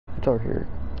It's over here.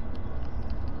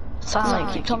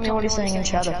 Silent, keep telling me what he's saying in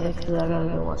chat because I gotta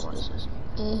go watch this.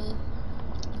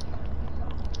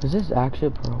 Is this actually a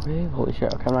pro wave? Holy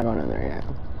shit, okay, I'm not going in there yet.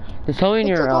 Just tell me in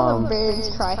your,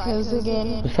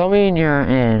 again. Just tell me in your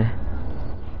in.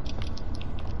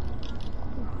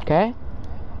 Okay?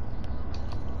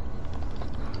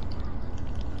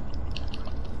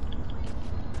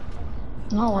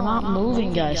 No, we're not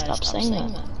moving, guys. Stop saying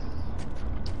that.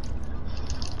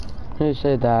 Who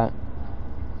said that?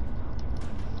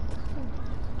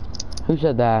 Who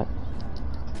said that?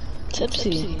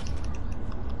 Tipsy.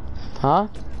 Huh?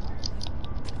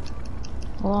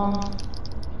 Well,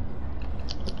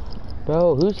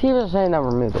 Bro, who's even saying that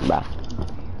we're moving back?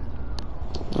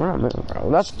 We're not moving,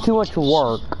 bro. That's too much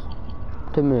work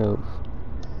to move.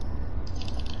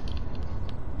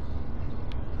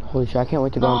 Holy shit, I can't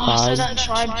wait to go inside. I said that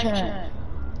tribe chat.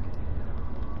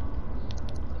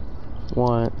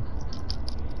 What?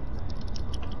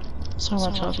 So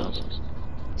much topic.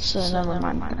 So never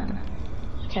mind then.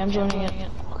 Okay, I'm joining it.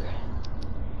 Okay.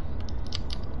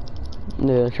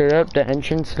 Yeah, straight up, the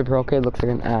entrance to the Pro Cave looks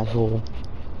like an asshole.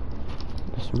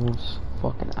 This most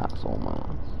fucking asshole,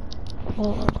 man.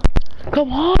 Well,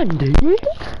 come on, dude!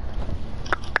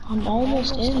 I'm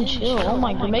almost in, chill. Oh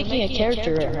my, you're making a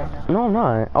character right now. No, I'm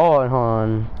not. Oh, hold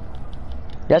on.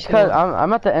 That's cause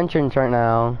I'm at the entrance right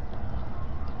now.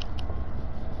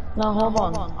 No, hold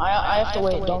on. I have to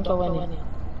wait. Don't go in.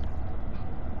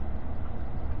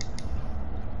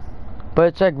 But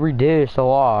it's like reduced a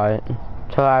lot,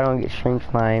 so I don't get shrink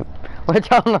snipe. Which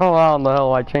I don't know how in the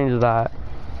hell I changed that.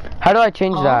 How do I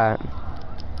change that?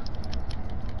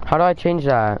 How do I change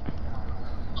that?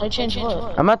 I changed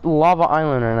what? I'm at the Lava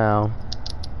Island right now.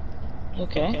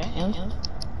 Okay, and? Can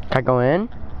I go in?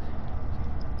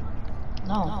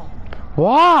 No.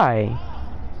 Why?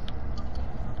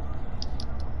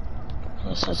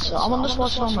 I'm gonna just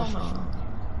watch it on my phone.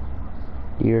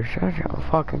 You're such a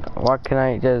fucking... What, can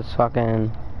I just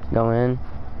fucking go in?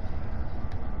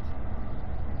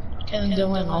 Can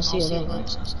go in, I'll see it then.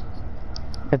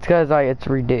 It's cause like, it's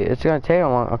reduced. It's gonna take a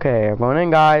long... Okay, I'm going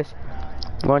in, guys.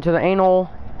 I'm going to the anal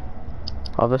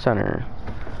of the center.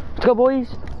 Let's go,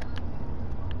 boys.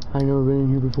 I've never been in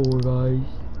here before, guys.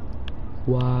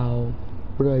 Wow.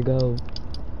 Where do I go?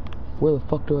 Where the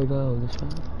fuck do I go? This way?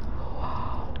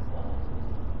 Wow.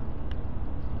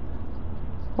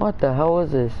 What the hell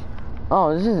is this?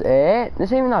 Oh, this is it?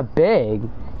 This ain't even that big.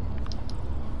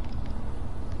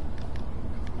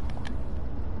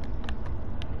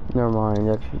 Never mind,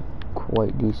 it's actually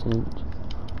quite decent.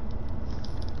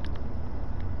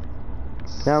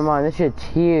 Never mind, this shit's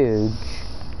huge.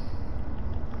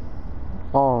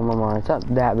 Oh, never mind, it's not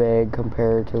that big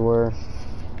compared to where...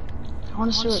 I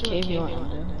wanna see what cave you're in,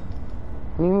 dude.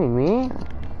 What do you mean, me?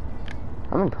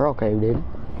 I'm in Pearl Cave, dude.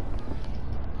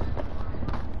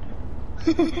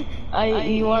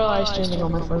 You are live streaming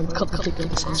on my phone. It's called the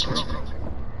Century.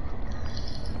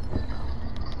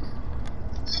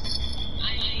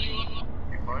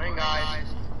 Good morning, guys.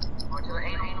 Going to the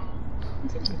anal.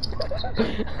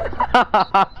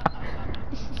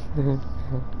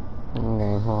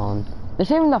 Okay, hold on. This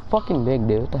ain't even that fucking big,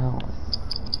 dude. What the hell?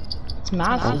 It's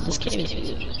massive. This cave is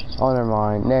huge. Oh, never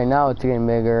mind. There, now it's getting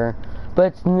bigger.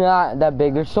 But it's not that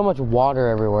big. There's so much water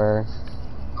everywhere.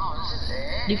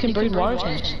 You can breed water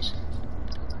tanks.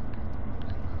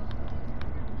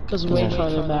 Goes way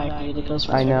farther back, dude. It goes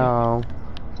farther. I know.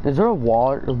 Is there a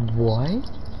water? What?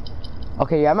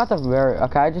 Okay, yeah, I'm at the very...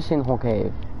 Okay, I just seen the whole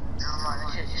cave.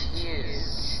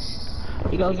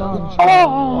 It goes on.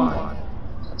 Oh!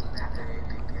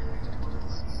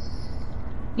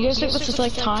 You guys think this is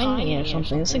like tiny or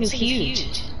something? This thing is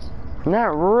huge.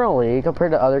 Not really,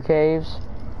 compared to other caves.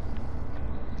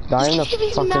 I'm the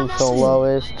fucking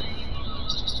soloist.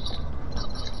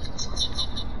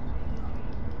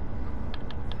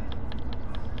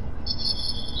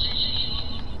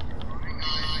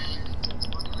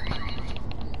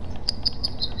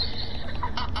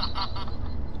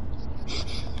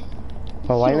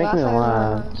 But why you make me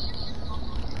laugh?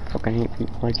 Fucking hate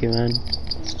people like you, man.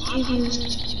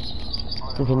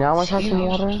 Okay, now I have some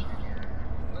water.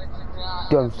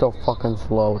 Dude, I'm so fucking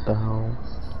slow. What the hell?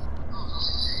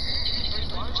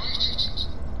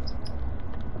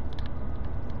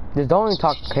 Just don't even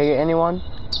talk to anyone.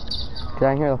 Cause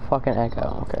I hear the fucking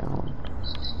echo. Okay, hold on.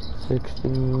 60.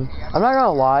 I'm not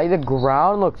gonna lie, the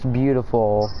ground looks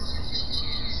beautiful.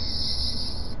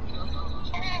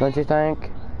 Don't you think?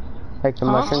 Like the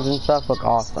mushrooms and stuff look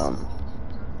awesome.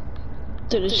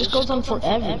 Dude, it just goes on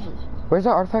forever. Where's the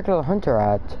artifact of the hunter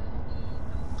at?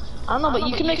 I don't know, but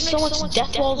you can make so much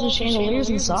death walls and chandeliers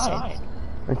inside.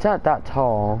 It's not that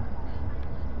tall.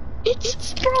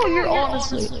 It's bro, you're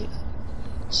honestly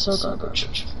so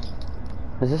garbage.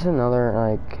 Is this another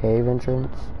like cave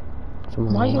entrance?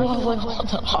 Why you have like all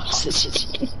the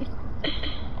oxygen?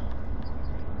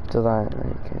 So that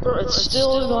like, Bro, it's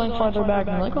still going farther back.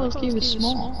 And like, oh, this cave is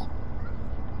small.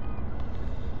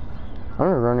 I'm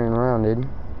just running around, dude.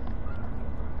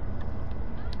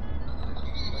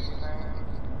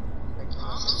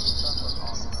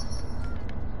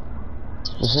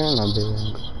 This ain't not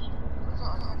big.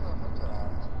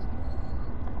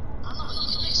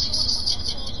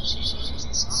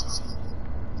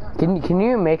 Can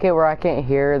you make it where I can't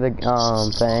hear the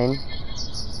thing?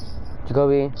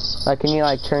 Jacoby, like can you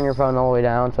like turn your phone all the way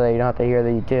down so that you don't have to hear the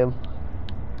YouTube?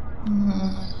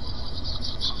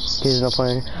 Cause there's no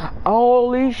point.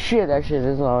 Holy shit, that shit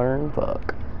is louder.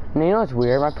 Fuck. And you know what's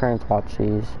weird? My parents watch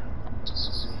these.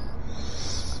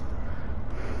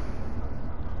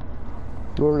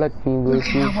 You're like me with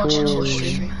you.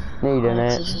 No, you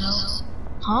didn't.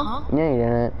 Huh? No, you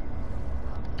didn't.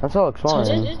 I'm still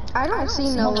exploring. I don't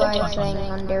see no live thing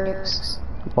on Derek's.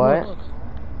 What?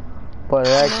 What,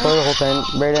 did I explore the whole thing?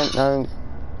 Brayden,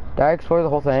 did I explore the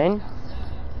whole thing?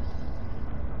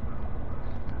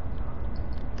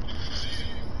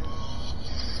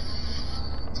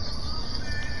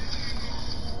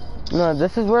 No,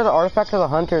 this is where the artifact of the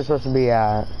hunter is supposed to be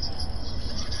at.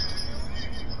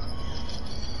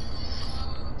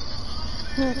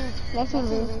 That's what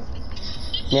it is.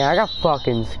 Yeah, I got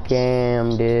fucking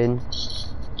scammed, dude.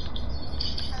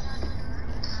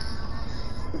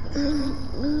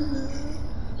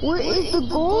 Where is the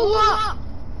goal at?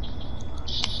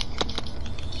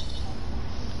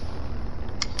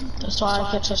 That's why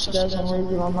I can't trust you guys and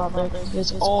leave you on my back.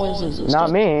 It's always is.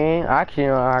 Not me. Actually,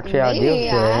 no, actually I do Maybe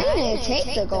I shit. didn't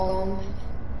take the golem.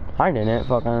 I didn't,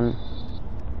 fucking.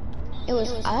 It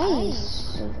was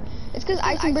ice. It's because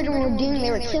Ice and Britton were doing,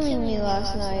 they were killing me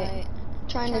last night.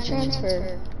 Trying to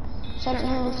transfer. So I don't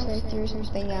know if they threw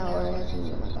something out or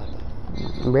anything. Oh my god.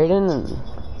 Brayden,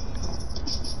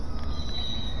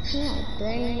 Yeah,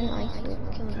 Brayden and Ice were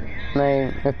killing me.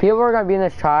 like, if people are gonna be in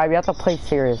this tribe, you have to play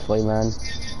seriously, man.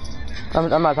 I'm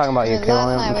not talking about you Yeah, killing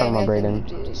him, last I'm night talking about I had Brayden.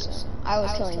 nothing to do, so I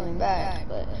was killing him back,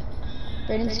 but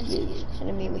Brayden's huge.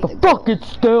 Sending me with The the fuck, golem. it's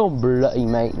still bloody,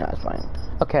 mate. No, it's fine.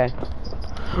 Okay.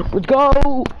 Let's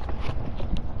go!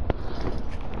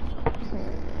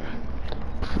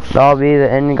 That'll be the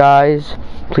end, guys.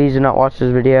 Please do not watch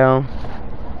this video.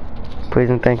 Please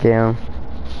and thank you.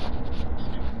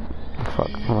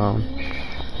 Fuck, hold on.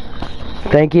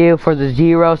 Thank you for the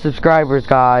 0 subscribers,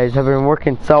 guys. I've been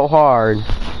working so hard.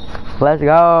 Let's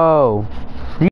go!